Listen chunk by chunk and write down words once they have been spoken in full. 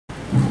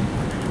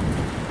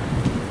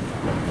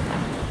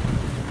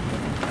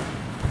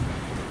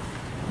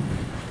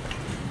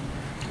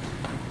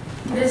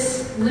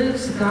This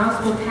Luke's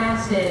gospel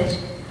passage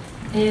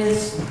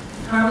is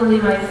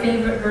probably my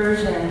favorite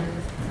version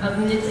of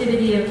the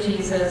Nativity of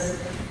Jesus.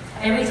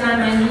 Every time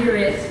I hear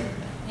it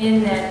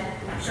in that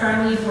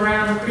Charlie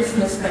Brown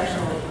Christmas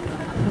special,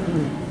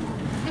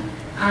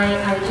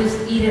 I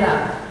just eat it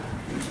up.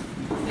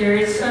 There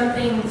is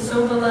something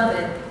so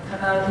beloved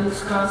about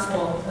Luke's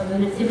gospel of the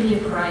Nativity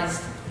of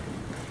Christ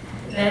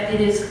that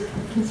it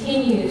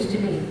continues to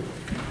be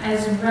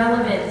as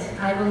relevant,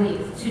 I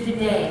believe, to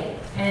today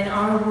and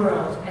our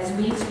world as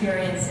we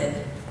experience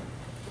it,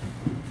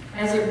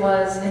 as it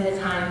was in the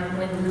time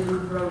when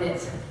Luke wrote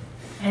it,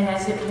 and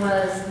as it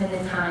was in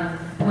the time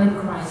when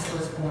Christ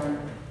was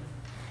born.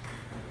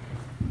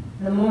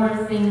 The more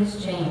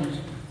things change,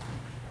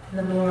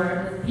 the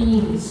more the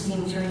themes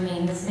seem to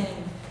remain the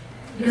same.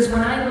 Because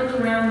when I look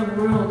around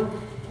the world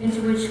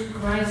into which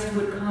Christ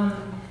would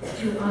come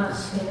to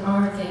us in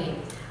our day,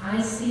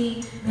 I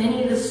see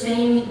many of the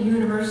same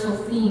universal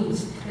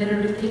themes that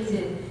are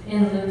depicted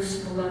in Luke's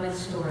beloved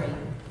story.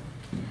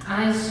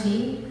 I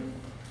see,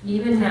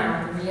 even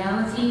now, the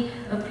reality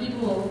of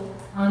people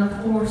on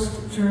a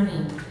forced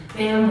journey,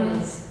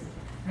 families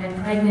and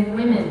pregnant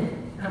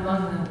women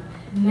among them,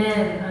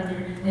 men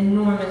under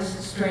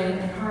enormous strain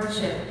and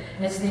hardship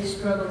as they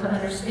struggle to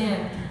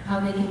understand how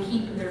they can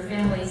keep their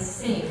families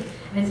safe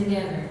and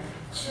together,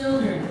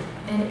 children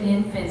and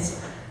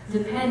infants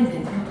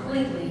dependent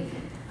completely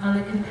on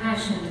the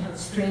compassion of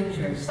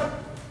strangers.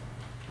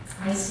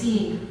 I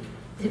see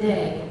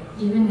today,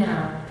 even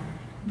now,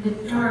 the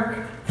dark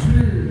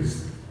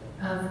truths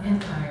of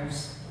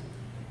empires.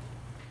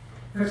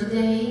 For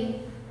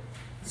today,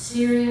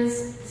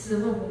 Syria's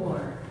civil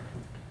war,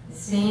 the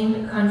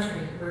same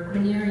country where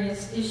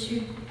Quirinius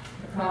issued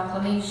the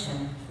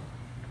proclamation.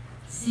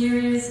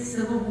 Syria's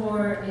civil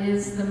war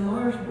is the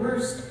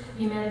worst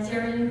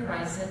humanitarian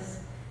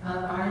crisis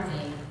of our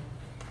day.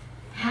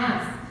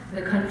 Half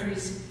the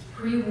country's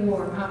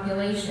pre-war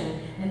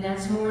population, and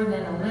that's more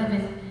than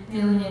 11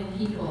 million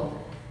people,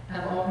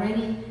 have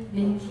already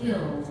been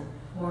killed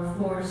or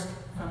forced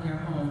from their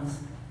homes.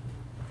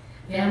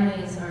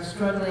 Families are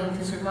struggling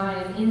to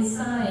survive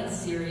inside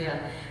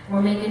Syria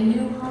or make a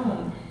new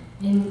home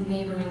in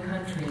neighboring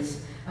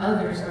countries.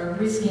 Others are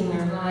risking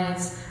their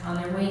lives on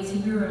their way to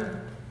Europe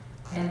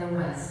and the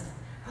West,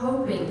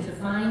 hoping to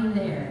find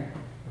there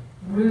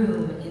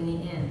room in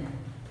the inn,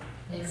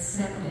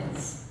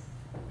 acceptance,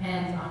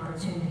 and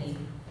opportunity.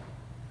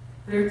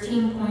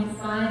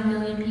 13.5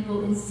 million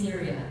people in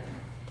Syria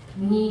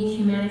need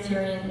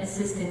humanitarian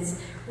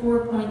assistance.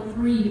 4.3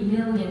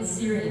 million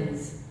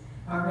Syrians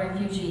are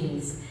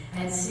refugees,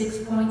 and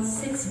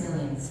 6.6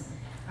 million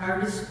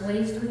are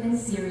displaced within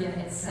Syria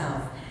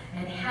itself,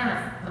 and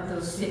half of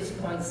those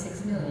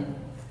 6.6 million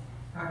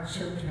are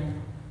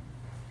children.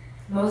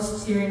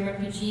 Most Syrian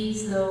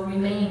refugees, though,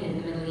 remain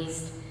in the Middle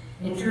East,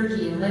 in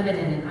Turkey, in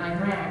Lebanon, in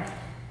Iraq,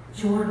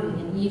 Jordan,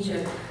 and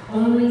Egypt.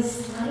 Only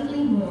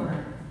slightly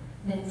more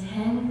than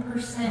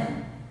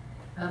 10%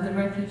 of the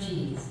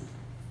refugees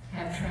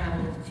have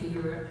traveled to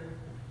Europe.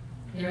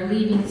 They are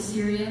leaving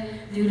Syria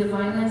due to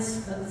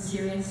violence of the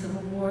Syrian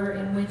civil war,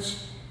 in which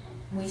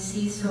we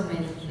see so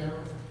many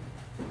killed,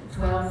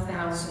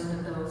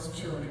 12,000 of those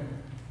children.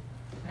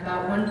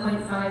 About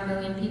 1.5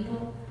 million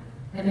people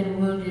have been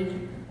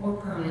wounded or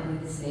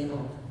permanently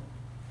disabled.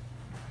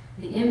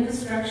 The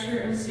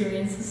infrastructure of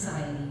Syrian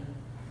society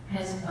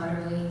has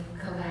utterly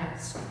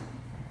collapsed.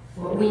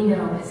 What we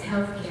know as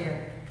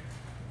healthcare,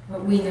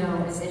 what we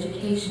know as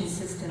education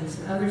systems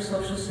and other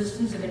social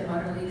systems have been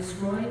utterly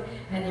destroyed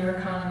and their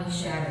economy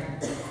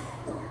shattered.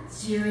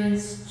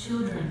 Syria's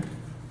children,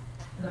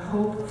 the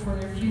hope for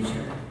their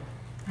future,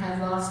 have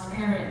lost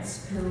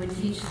parents who would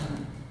teach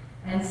them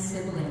and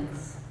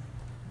siblings.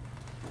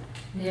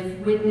 They have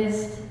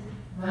witnessed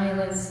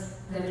violence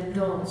that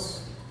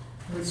adults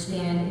would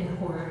stand in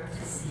horror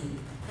to see.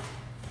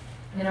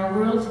 In our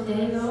world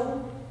today,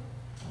 though,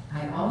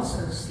 I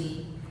also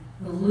see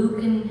the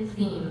Lucan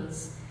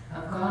themes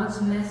of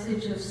God's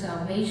message of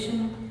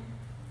salvation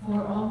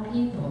for all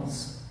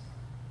peoples,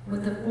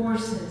 with the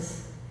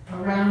forces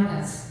around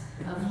us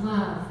of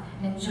love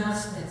and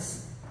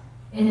justice,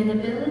 and an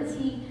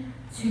ability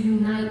to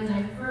unite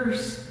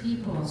diverse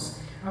peoples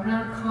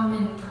around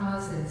common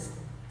causes,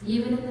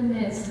 even in the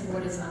midst of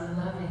what is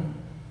unloving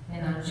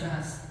and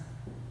unjust.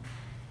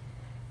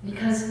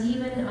 Because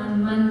even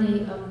on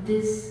Monday of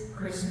this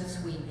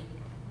Christmas week,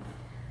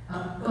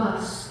 a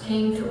bus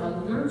came to a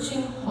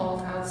lurching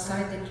halt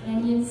outside the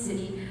Kenyan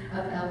city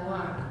of El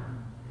Wak.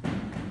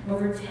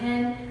 Over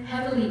 10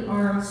 heavily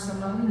armed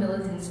Somali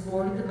militants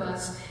boarded the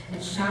bus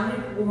and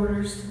shouted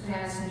orders to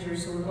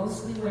passengers, who were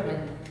mostly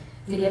women,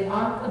 to get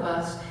off the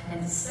bus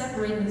and to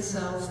separate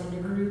themselves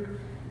into groups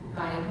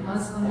by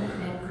Muslim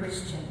and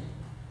Christian,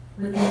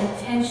 with the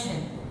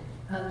intention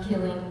of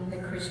killing the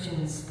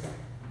Christians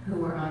who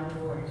were on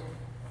board.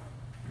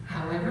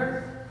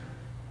 However,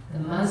 the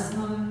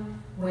Muslim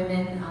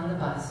women on the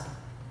bus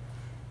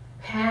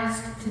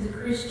passed to the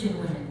Christian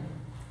women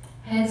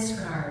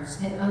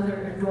headscarves and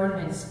other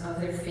adornments of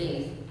their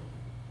faith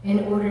in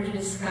order to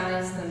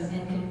disguise them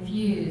and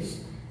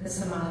confuse the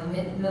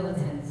Somali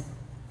militants.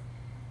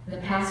 The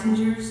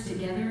passengers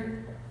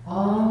together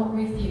all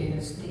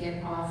refused to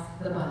get off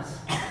the bus,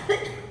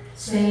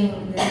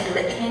 saying that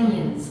they were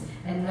Kenyans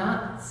and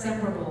not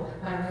separable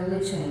by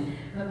religion,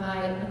 but by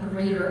a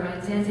greater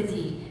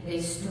identity they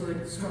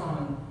stood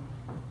strong.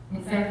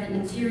 In fact, the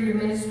Interior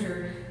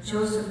Minister,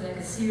 Joseph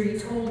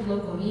Nakasiri, told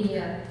local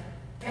media,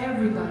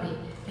 "Everybody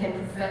can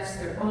profess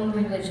their own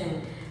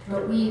religion,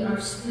 but we are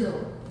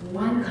still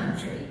one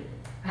country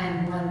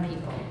and one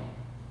people."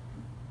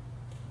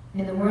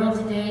 In the world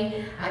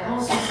today, I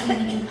also see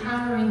the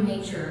empowering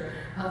nature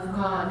of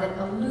God that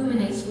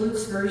illuminates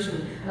Luke's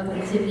version of the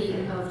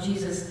nativity of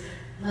Jesus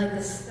like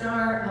the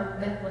star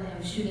of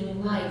Bethlehem,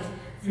 shooting light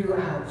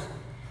throughout.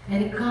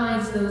 And it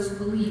guides those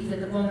who believe that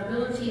the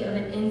vulnerability of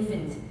an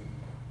infant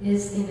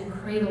is in a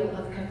cradle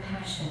of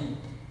compassion,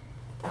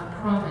 a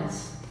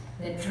promise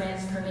that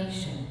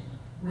transformation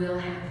will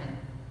happen.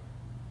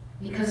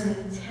 Because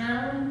in the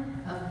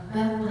town of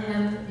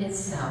Bethlehem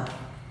itself,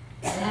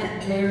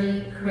 that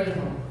very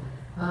cradle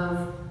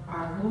of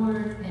our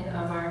Lord and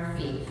of our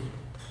faith.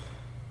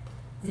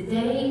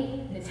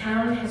 Today, the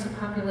town has a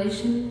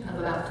population of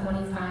about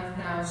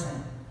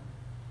 25,000.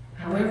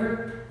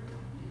 However,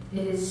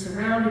 it is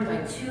surrounded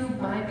by 2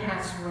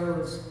 bypass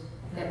roads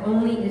that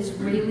only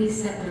Israeli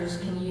settlers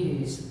can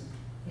use.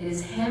 It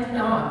is hemmed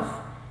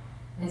off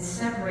and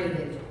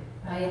separated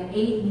by an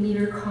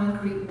 8-meter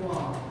concrete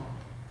wall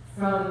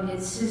from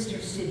its sister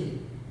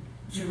city,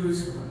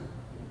 Jerusalem.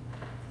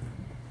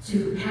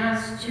 To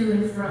pass to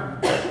and from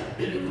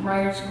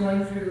requires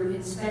going through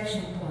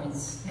inspection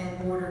points and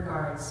border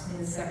guards in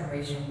the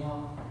separation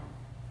wall.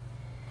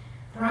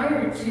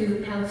 Prior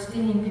to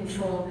Palestinian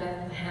control of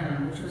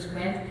Bethlehem, which was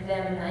granted to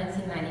them in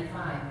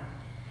 1995,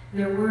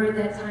 there were at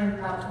that time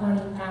about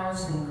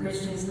 20,000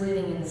 Christians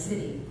living in the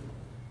city.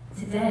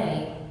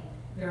 Today,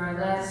 there are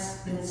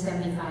less than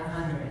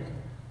 7,500,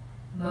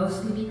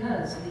 mostly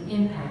because of the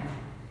impact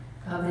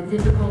of the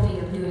difficulty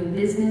of doing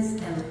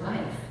business and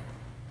life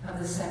of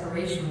the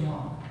separation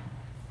wall.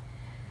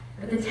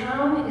 But the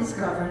town is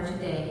governed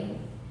today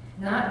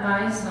not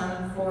by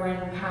some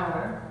foreign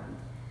power,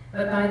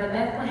 but by the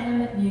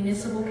Bethlehem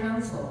Municipal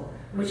Council,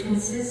 which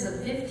consists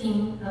of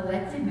 15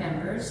 elected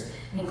members,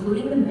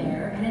 including the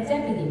mayor and a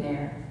deputy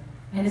mayor.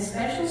 And a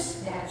special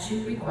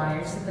statute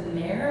requires that the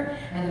mayor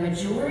and the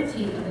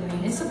majority of the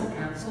municipal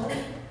council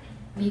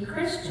be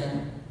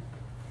Christian,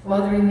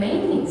 while the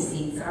remaining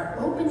seats are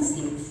open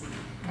seats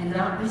and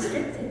not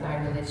restricted by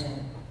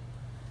religion.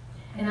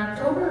 In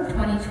October of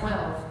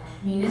 2012,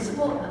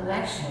 municipal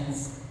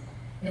elections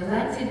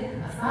elected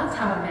a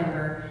Fatah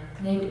member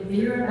named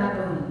Vera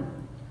Baboon,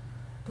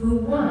 who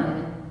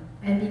won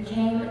and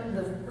became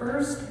the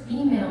first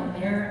female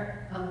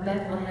mayor of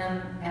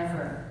Bethlehem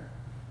ever.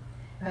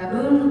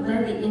 Baboon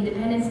led the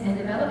Independence and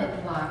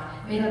Development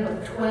Bloc made up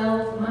of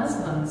 12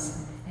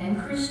 Muslims and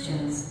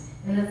Christians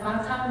in the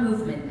Fatah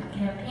movement, a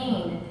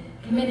campaign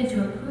committed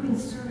to improving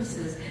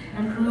services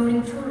and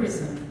promoting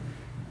tourism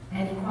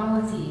and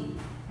equality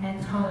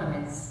and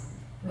tolerance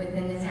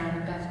within the town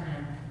of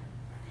Bethlehem.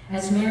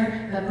 As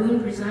mayor,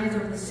 Baboon presides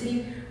over the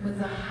city with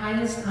the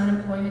highest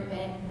unemployment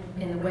rate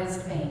in the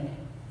West Bank.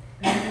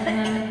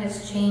 Bethlehem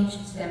has changed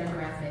its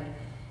demographic,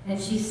 and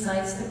she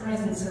cites the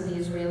presence of the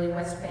Israeli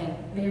West Bank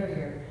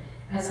barrier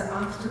as an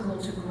obstacle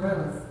to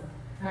growth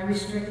by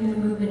restricting the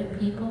movement of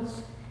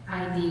peoples,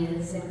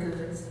 ideas, and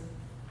goods.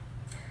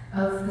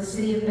 Of the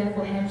city of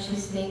Bethlehem, she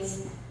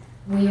states,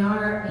 "We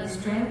are a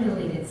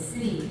strangulated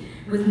city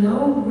with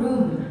no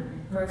room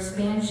for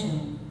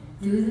expansion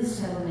due to the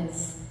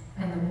settlements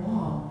and the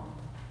wall."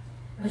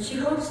 But she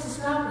hopes to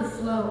stop the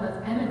flow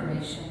of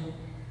emigration,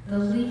 the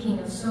leaking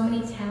of so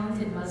many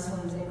talented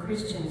Muslims and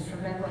Christians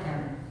from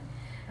Bethlehem,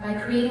 by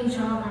creating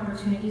job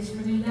opportunities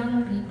for their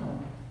young people.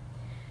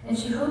 And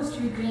she hopes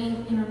to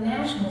regain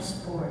international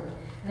support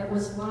that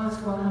was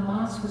lost while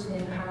Hamas was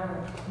in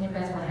power in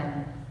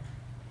Bethlehem.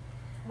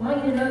 I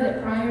want you to know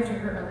that prior to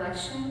her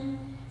election,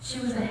 she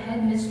was the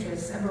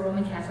headmistress of a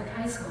Roman Catholic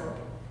high school.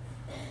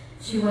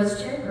 She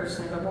was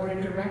chairperson of a board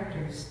of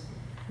directors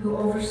who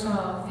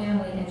oversaw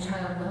family and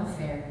child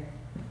welfare,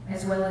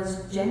 as well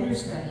as gender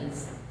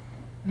studies,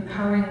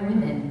 empowering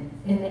women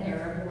in the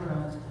Arab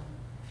world.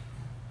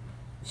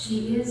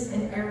 She is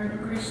an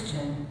Arab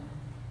Christian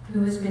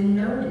who has been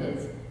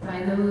noted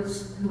by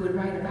those who would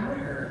write about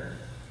her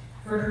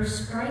for her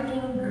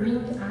striking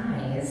green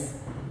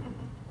eyes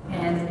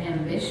and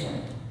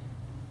ambition.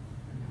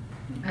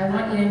 I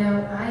want you to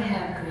know I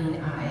have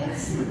green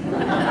eyes.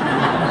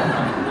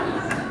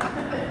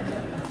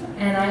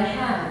 And I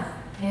have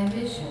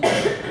ambition.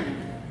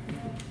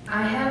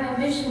 I have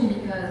ambition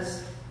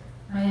because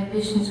my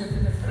ambitions are for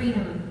the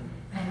freedom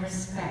and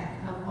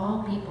respect of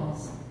all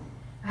peoples,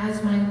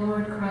 as my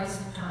Lord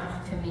Christ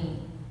taught to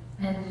me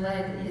and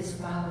led his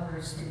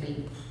followers to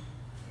be.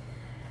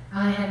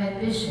 I have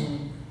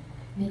ambition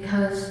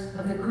because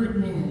of the good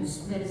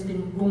news that has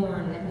been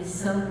born that we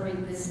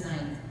celebrate this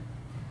night,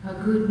 a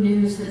good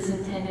news that is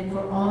intended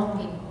for all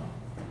people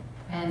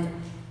and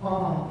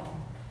all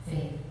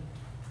faith.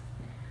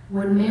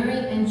 Would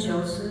Mary and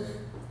Joseph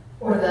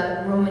or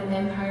the Roman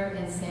Empire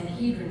and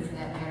Sanhedrin for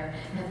that matter,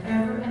 have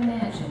ever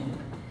imagined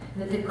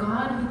that the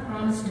God who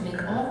promised to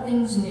make all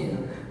things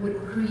new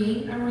would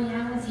create a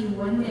reality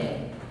one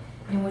day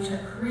in which a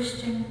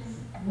Christian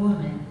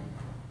woman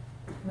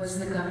was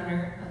the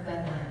governor of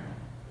Bethlehem,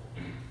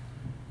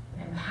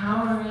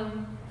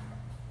 empowering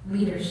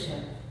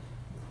leadership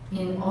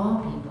in all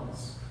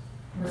peoples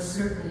was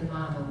certainly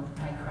modeled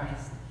by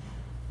Christ.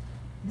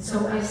 And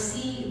so I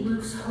see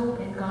Luke's hope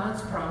and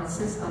God's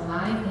promises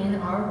alive in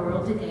our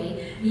world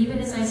today, even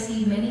as I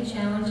see many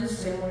challenges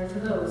similar to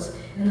those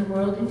in the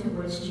world into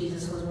which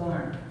Jesus was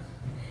born.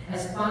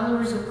 As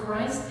followers of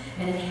Christ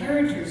and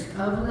inheritors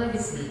of a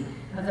legacy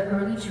of the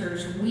early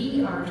church,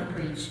 we are to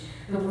preach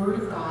the Word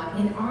of God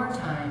in our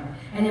time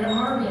and in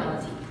our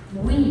reality.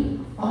 We,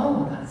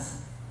 all of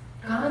us,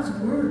 God's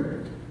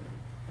Word,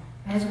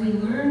 as we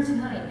learn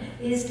tonight,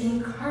 is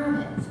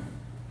incarnate.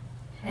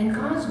 And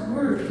God's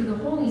Word, through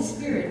the Holy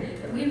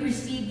Spirit that we've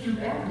received through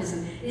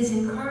baptism, is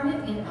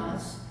incarnate in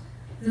us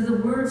through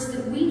the words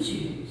that we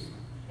choose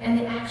and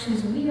the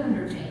actions we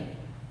undertake,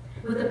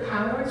 with the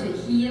power to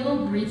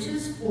heal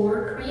breaches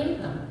or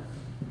create them.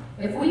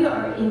 If we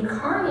are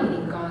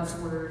incarnating God's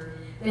Word,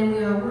 then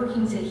we are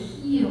working to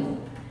heal,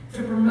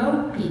 to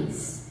promote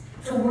peace,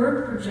 to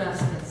work for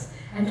justice,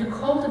 and to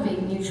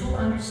cultivate mutual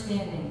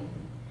understanding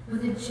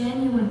with a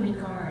genuine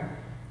regard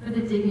for the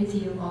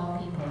dignity of all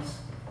peoples.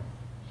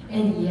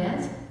 And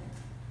yet,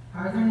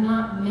 are there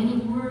not many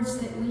words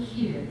that we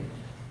hear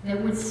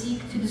that would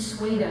seek to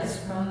dissuade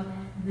us from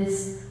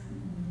this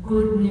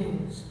good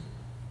news,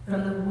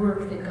 from the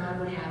work that God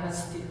would have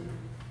us do?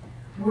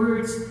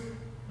 Words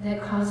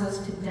that cause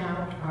us to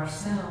doubt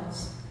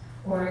ourselves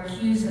or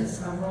accuse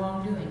us of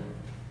wrongdoing.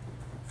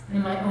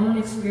 In my own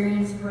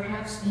experience,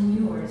 perhaps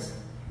in yours,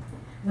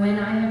 when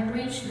I have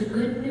preached the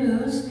good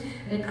news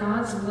that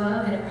God's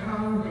love and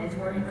empowerment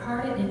were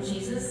incarnate in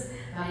Jesus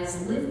by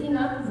his lifting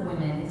up of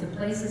women into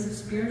places of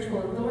spiritual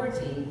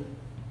authority,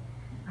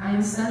 I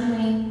am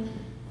suddenly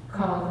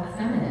called a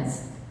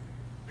feminist,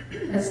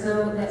 as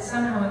though that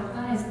somehow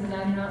implies that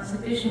I do not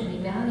sufficiently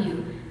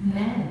value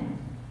men.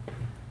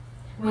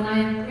 When I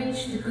have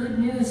preached the good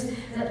news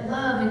that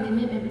love and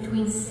commitment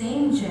between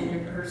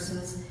same-gendered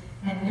persons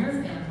and their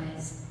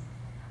families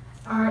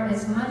are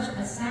as much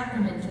a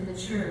sacrament to the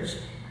church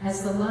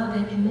as the love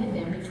and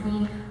commitment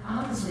between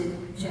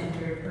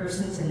opposite-gendered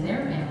persons and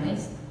their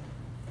families,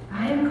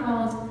 I am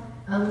called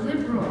a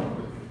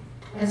liberal,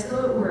 as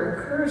though it were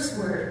a curse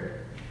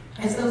word,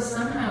 as though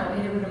somehow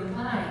it would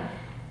imply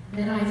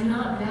that I do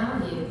not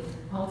value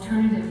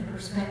alternative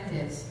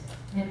perspectives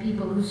and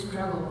people who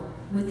struggle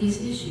with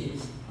these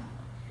issues.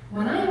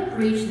 When I have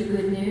preached the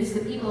good news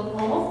that people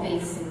of all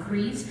faiths and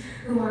creeds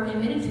who are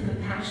committed to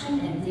compassion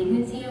and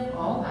dignity of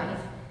all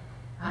life,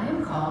 I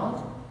am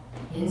called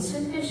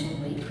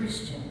insufficiently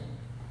Christian,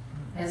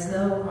 as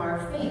though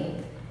our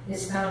faith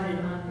is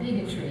founded on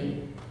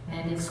bigotry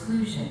and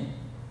exclusion,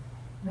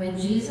 when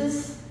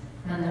Jesus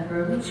and the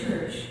early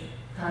church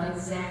taught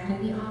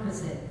exactly the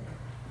opposite.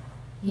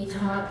 He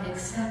taught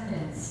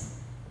acceptance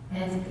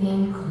and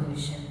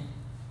inclusion.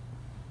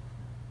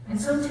 And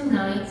so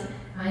tonight,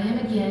 I am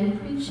again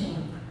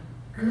preaching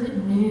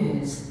good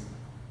news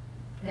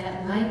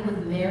that, like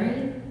with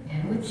Mary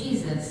and with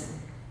Jesus,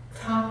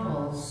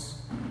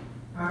 topples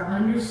our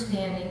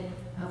understanding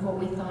of what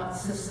we thought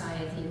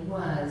society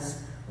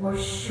was or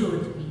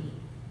should be.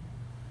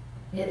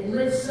 It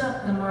lifts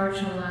up the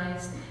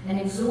marginalized and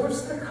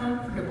exhorts the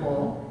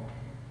comfortable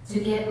to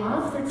get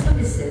off their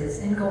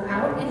tuchuses and go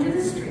out into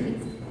the street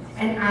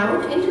and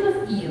out into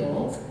the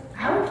field,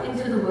 out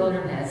into the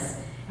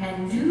wilderness,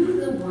 and do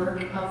the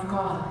work of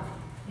God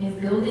in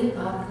building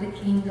up the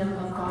kingdom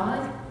of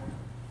God.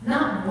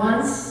 Not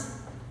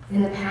once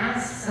in the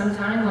past,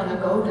 sometime long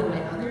ago, done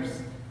by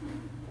others,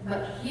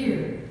 but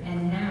here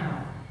and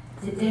now,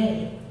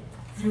 today,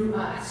 through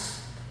us.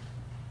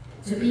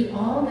 To be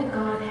all that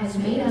God has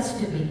made us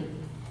to be,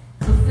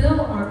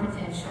 fulfill our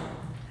potential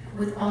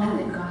with all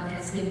that God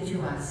has given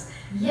to us.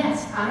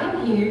 Yes, I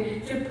am here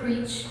to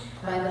preach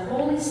by the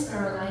holy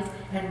starlight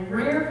and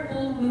rare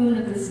full moon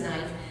of this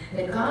night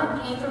that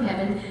God came from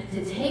heaven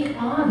to take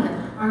on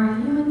our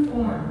human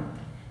form,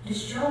 to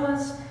show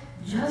us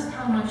just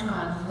how much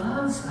God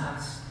loves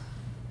us.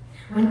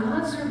 When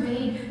God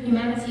surveyed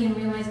humanity and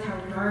realized how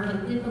dark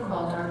and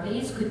difficult our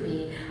days could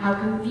be, how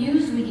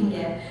confused we can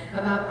get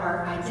about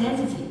our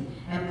identity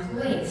and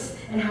place,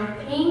 and how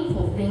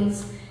painful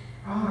things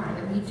are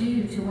that we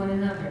do to one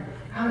another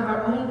out of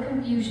our own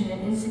confusion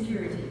and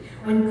insecurity.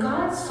 When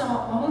God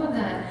saw all of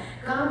that,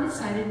 God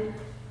decided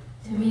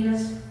to meet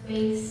us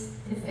face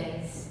to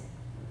face,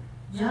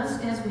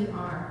 just as we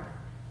are,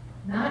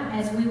 not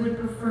as we would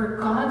prefer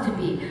God to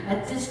be,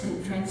 a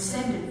distant,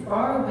 transcendent,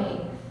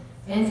 faraway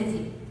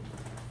entity,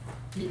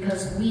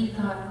 because we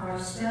thought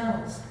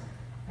ourselves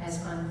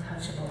as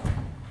untouchable.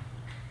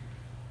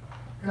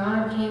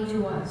 God came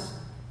to us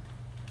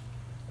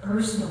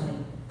personally,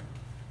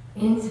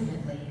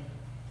 intimately.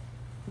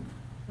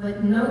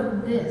 But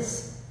note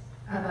this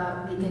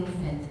about the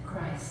infant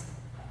Christ.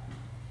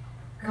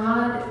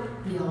 God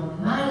the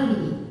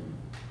Almighty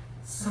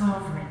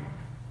sovereign,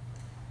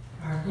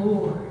 our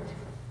Lord,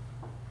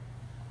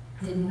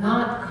 did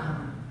not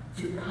come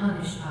to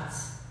punish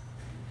us,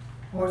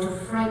 or to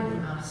frighten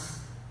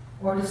us,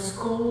 or to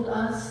scold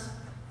us,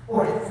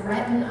 or to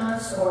threaten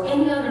us, or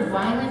any other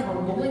violent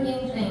or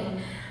bullying thing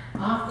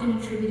often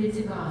attributed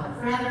to God.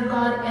 Rather,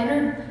 God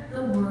entered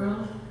the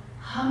world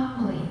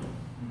humbly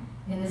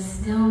in the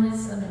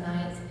stillness of the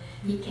night.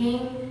 He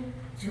came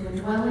to a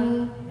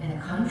dwelling in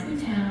a country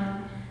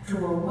town,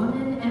 to a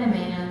woman and a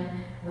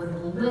man with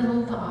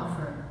little to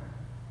offer,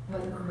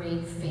 but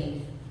great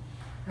faith.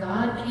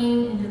 God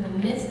came into the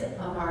midst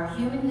of our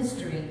human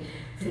history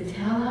to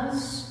tell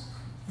us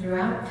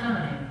throughout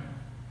time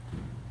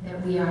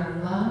that we are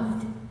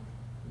loved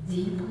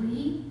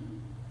deeply,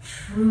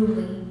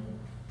 truly,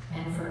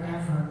 and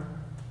forever.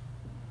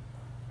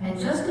 And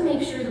just to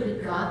make sure that we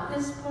got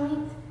this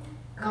point,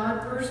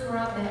 God first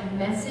brought that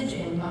message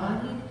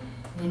embodied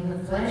in the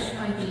flesh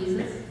by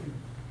Jesus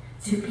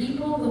to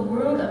people the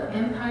world of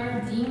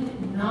empire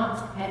deemed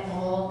not at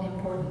all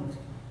important.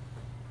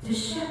 To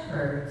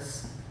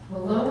shepherds, the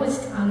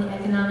lowest on the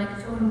economic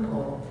totem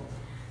pole.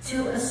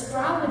 To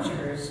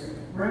astrologers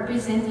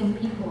representing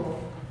people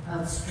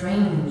of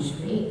strange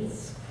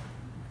faiths.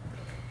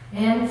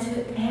 And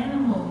to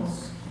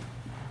animals,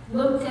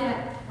 looked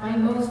at by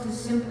most as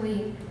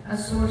simply a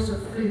source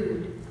of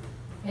food,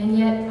 and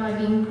yet by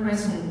being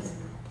present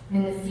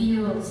in the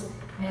fields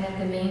and at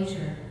the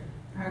manger,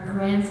 are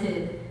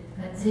granted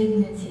a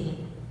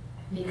dignity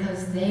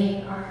because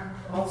they are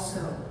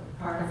also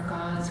part of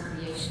God's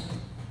creation.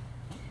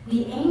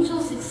 The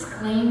angels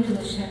exclaimed to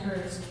the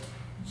shepherds,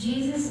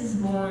 Jesus is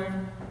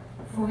born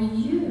for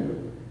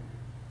you.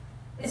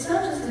 It's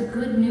not just a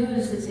good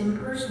news that's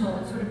impersonal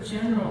and sort of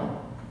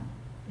general.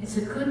 It's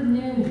a good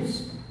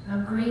news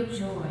of great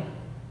joy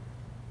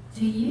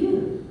to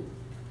you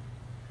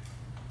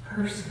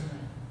personally.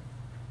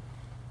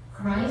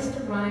 Christ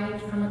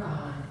arrived from a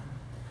God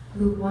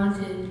who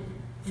wanted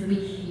to be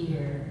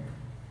here,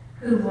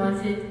 who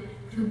wanted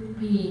to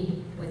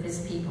be with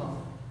his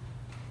people.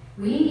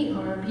 We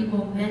are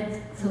people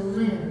meant to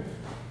live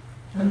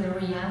from the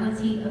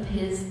reality of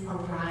his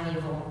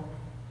arrival.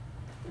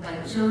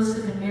 Like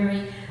Joseph and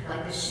Mary,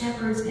 like the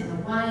shepherds and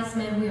the wise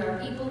men, we are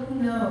people who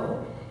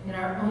know in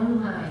our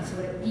own lives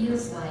what it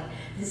feels like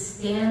to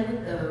stand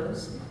with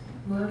those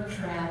who have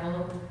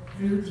traveled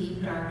through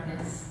deep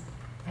darkness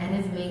and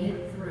have made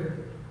it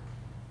through,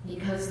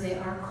 because they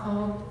are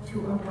called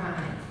to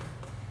arrive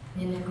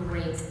in a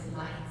great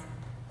light.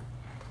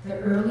 The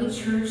early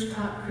church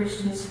taught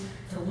Christians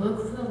to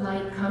look for the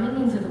light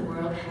coming into the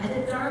world at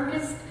the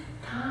darkest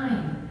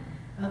time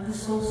of the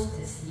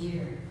solstice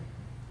year.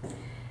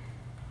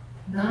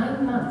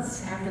 9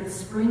 months after the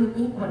spring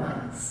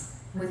equinox,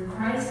 with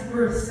Christ's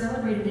birth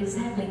celebrated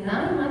exactly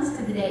 9 months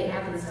to the day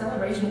after the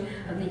celebration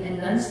of the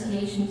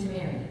Annunciation to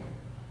Mary.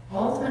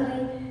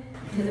 Ultimately,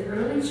 to the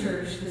early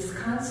church, this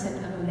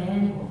concept of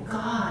Emmanuel,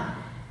 God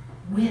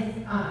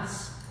with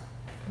us,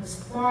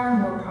 was far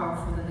more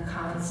powerful than the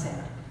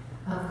concept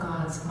of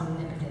God's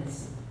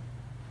omnipotence.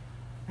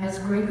 As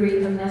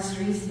Gregory of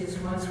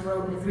Nazianzus once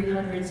wrote in the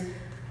 300s,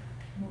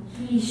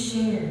 he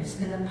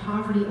shares in the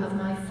poverty of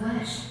my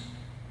flesh,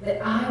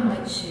 that I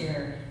might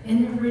share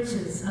in the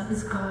riches of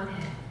his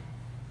Godhead.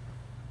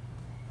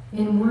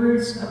 In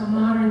words of a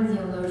modern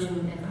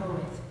theologian and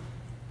poet,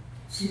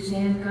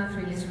 Suzanne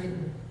Guthrie has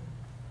written,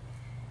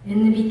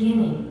 in the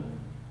beginning,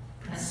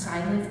 a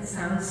silent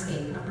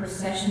soundscape, a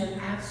procession of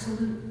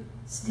absolute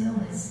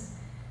stillness,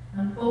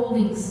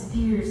 unfolding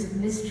spheres of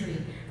mystery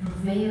from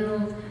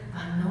veiled,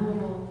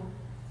 unknowable,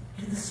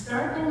 to the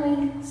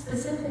startlingly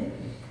specific.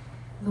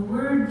 The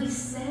word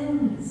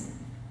descends,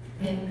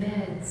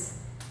 embeds,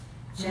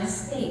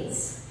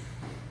 gestates,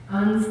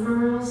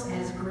 unfurls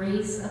as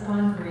grace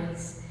upon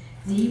grace,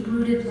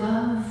 deep-rooted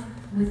love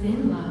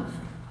within love.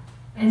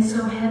 And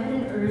so heaven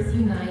and earth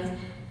unite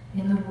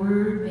in the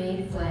Word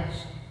made flesh,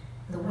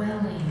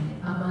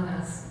 dwelling among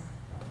us.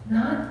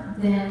 Not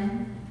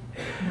then,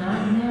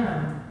 not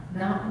now,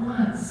 not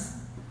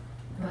once,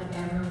 but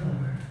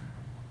evermore.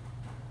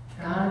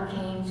 God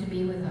came to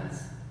be with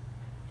us.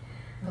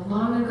 The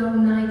long ago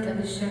night of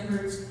the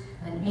shepherds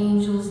and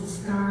angels and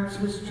stars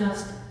was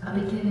just a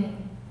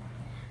beginning.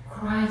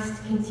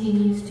 Christ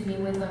continues to be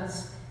with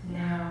us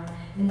now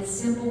in the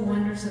simple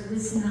wonders of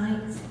this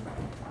night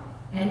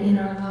and in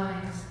our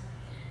lives.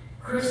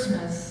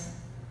 Christmas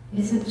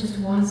isn't just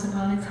once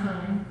upon a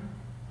time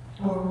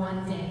or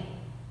one day,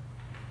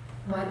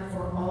 but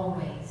for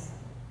always,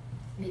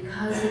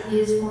 because it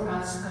is for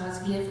us God's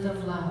gift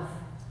of love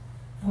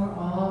for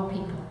all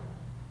people.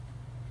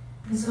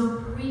 And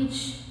so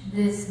preach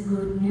this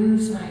good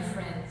news, my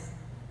friends.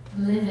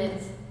 Live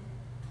it,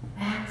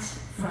 act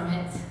from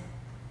it,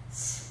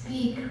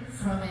 speak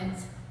from it,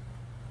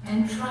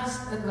 and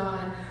trust the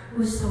God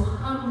who so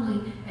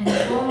humbly and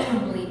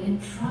vulnerably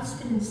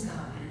entrusted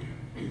himself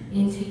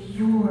into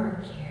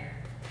your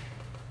care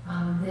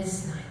on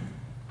this night.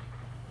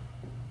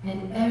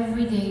 And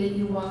every day that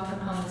you walk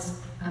upon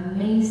this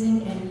amazing